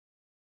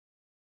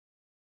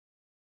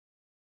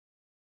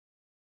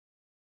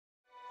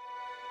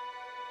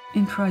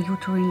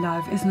Intrauterine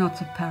life is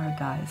not a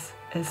paradise,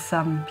 as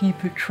some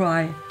people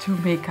try to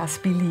make us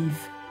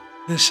believe.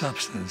 This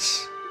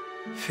substance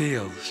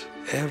feels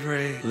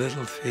every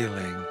little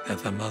feeling that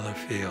the mother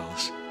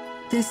feels.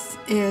 This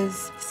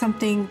is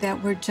something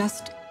that we're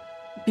just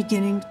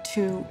beginning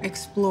to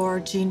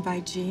explore gene by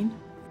gene.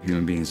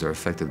 Human beings are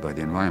affected by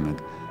the environment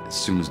as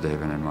soon as they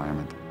have an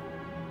environment.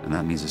 And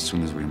that means as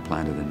soon as we're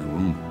implanted in the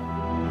womb.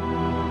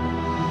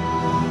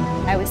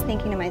 I was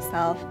thinking to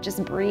myself,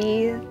 just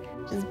breathe,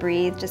 just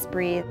breathe, just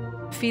breathe.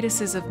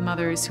 Fetuses of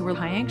mothers who were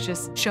high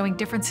anxious showing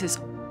differences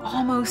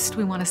almost,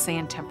 we want to say,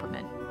 in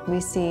temperament. We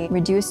see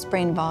reduced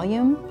brain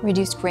volume,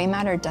 reduced gray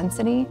matter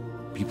density.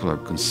 People are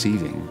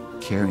conceiving,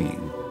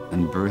 carrying,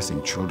 and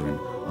birthing children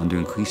under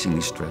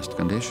increasingly stressed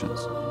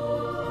conditions.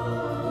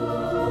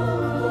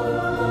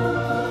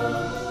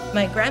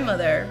 My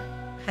grandmother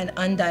had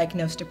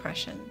undiagnosed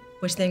depression,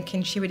 which then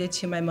contributed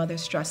to my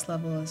mother's stress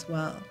level as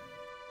well.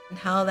 And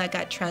how that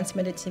got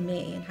transmitted to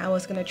me and how I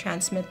was going to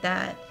transmit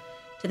that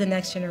to the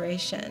next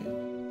generation.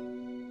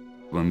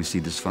 When we see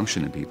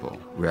dysfunction in people,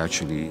 we're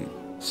actually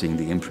seeing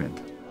the imprint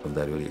of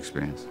that early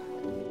experience.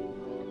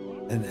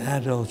 An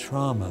adult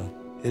trauma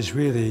is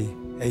really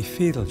a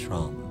fetal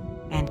trauma.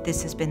 And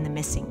this has been the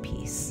missing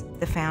piece,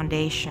 the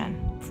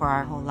foundation for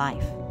our whole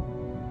life.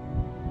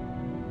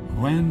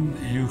 When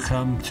you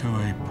come to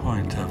a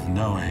point of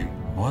knowing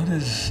what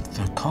is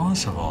the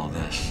cause of all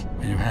this,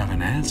 when you have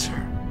an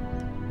answer,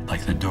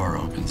 like the door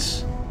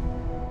opens.